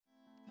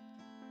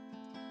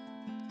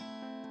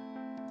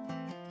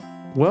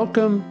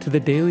Welcome to the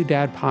Daily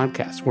Dad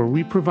Podcast, where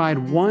we provide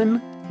one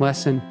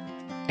lesson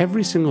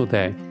every single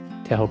day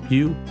to help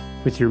you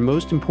with your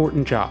most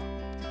important job,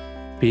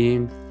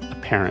 being a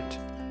parent.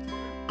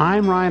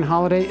 I'm Ryan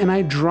Holiday, and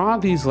I draw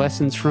these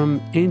lessons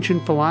from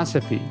ancient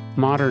philosophy,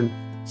 modern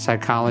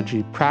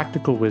psychology,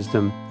 practical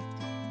wisdom,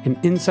 and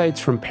insights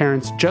from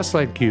parents just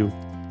like you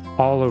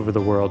all over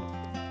the world.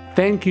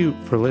 Thank you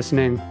for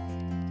listening,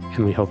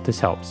 and we hope this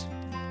helps.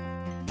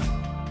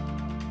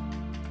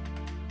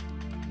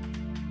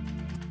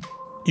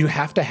 You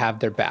have to have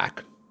their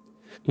back.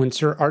 When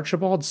Sir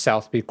Archibald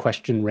Southby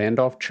questioned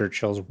Randolph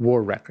Churchill's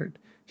war record,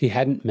 he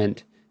hadn't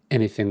meant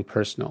anything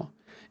personal.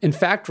 In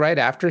fact, right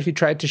after, he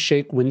tried to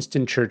shake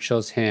Winston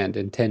Churchill's hand,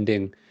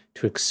 intending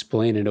to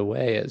explain it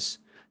away as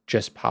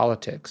just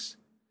politics.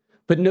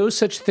 But no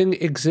such thing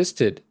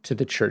existed to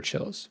the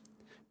Churchills.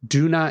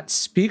 "Do not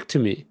speak to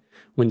me,"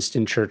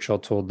 Winston Churchill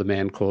told the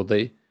man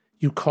coldly.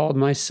 "You called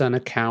my son a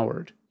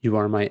coward. You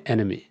are my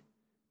enemy.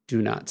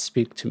 Do not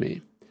speak to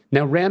me."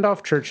 Now,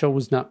 Randolph Churchill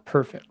was not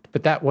perfect,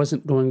 but that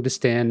wasn't going to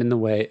stand in the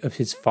way of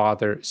his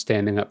father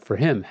standing up for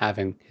him,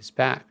 having his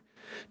back.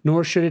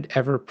 Nor should it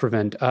ever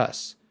prevent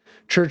us.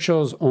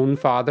 Churchill's own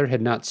father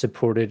had not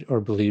supported or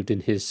believed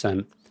in his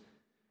son.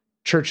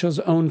 Churchill's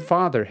own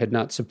father had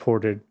not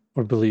supported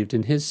or believed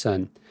in his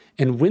son.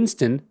 And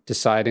Winston,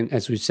 deciding,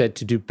 as we said,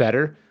 to do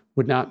better,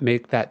 would not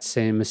make that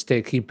same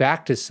mistake. He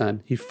backed his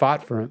son. He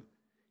fought for him.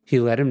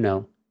 He let him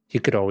know he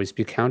could always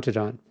be counted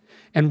on.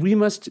 And we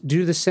must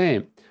do the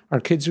same. Our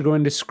kids are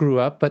going to screw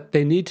up, but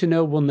they need to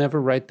know we'll never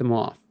write them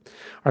off.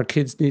 Our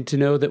kids need to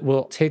know that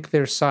we'll take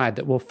their side,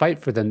 that we'll fight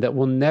for them, that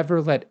we'll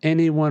never let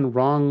anyone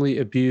wrongly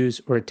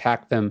abuse or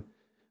attack them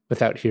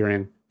without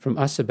hearing from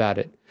us about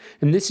it.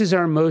 And this is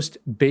our most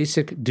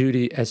basic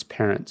duty as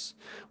parents,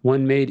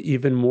 one made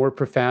even more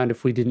profound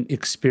if we didn't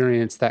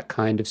experience that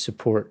kind of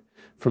support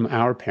from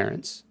our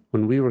parents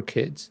when we were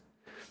kids.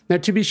 Now,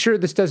 to be sure,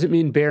 this doesn't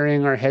mean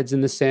burying our heads in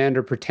the sand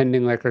or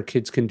pretending like our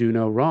kids can do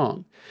no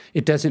wrong.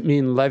 It doesn't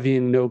mean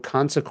levying no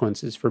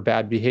consequences for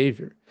bad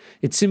behavior.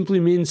 It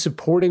simply means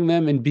supporting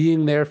them and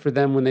being there for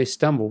them when they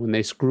stumble, when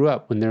they screw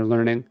up, when they're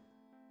learning,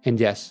 and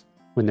yes,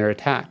 when they're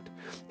attacked.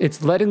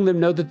 It's letting them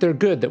know that they're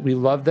good, that we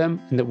love them,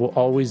 and that we'll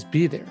always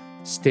be there,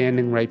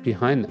 standing right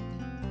behind them,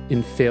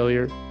 in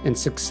failure and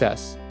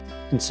success,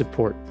 in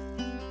support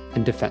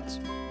and defense.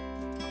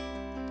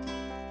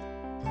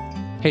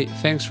 Hey,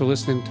 thanks for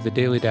listening to the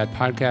Daily Dad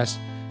Podcast.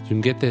 You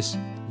can get this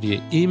via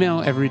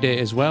email every day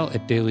as well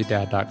at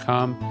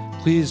dailydad.com.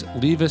 Please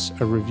leave us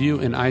a review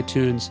in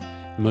iTunes.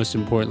 And most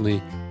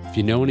importantly, if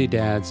you know any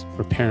dads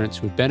or parents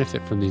who would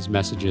benefit from these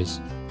messages,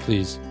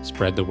 please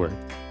spread the word.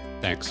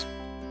 Thanks.